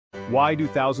Why do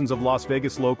thousands of Las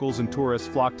Vegas locals and tourists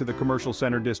flock to the commercial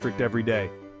center district every day?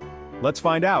 Let's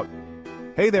find out.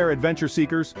 Hey there, adventure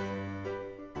seekers!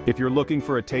 If you're looking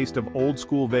for a taste of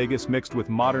old-school Vegas mixed with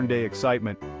modern-day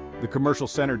excitement, the commercial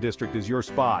center district is your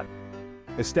spot.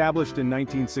 Established in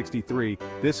 1963,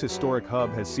 this historic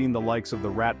hub has seen the likes of the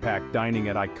Rat Pack dining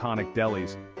at iconic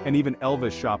delis, and even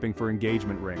Elvis shopping for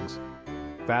engagement rings.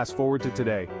 Fast forward to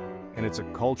today, and it's a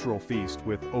cultural feast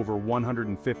with over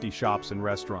 150 shops and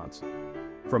restaurants.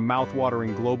 From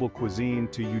mouth-watering global cuisine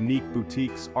to unique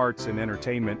boutiques, arts, and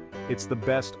entertainment, it's the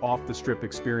best off-the-strip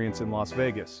experience in Las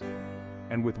Vegas.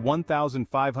 And with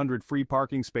 1,500 free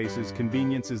parking spaces,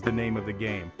 convenience is the name of the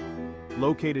game.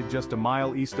 Located just a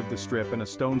mile east of the Strip and a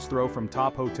stone's throw from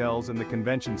top hotels and the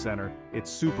convention center,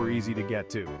 it's super easy to get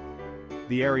to.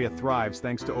 The area thrives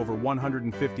thanks to over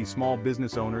 150 small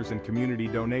business owners and community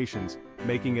donations,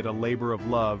 making it a labor of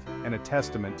love and a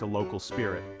testament to local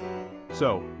spirit.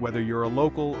 So, whether you're a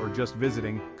local or just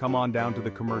visiting, come on down to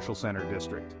the Commercial Center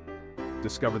District.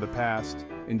 Discover the past,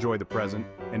 enjoy the present,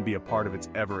 and be a part of its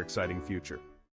ever-exciting future.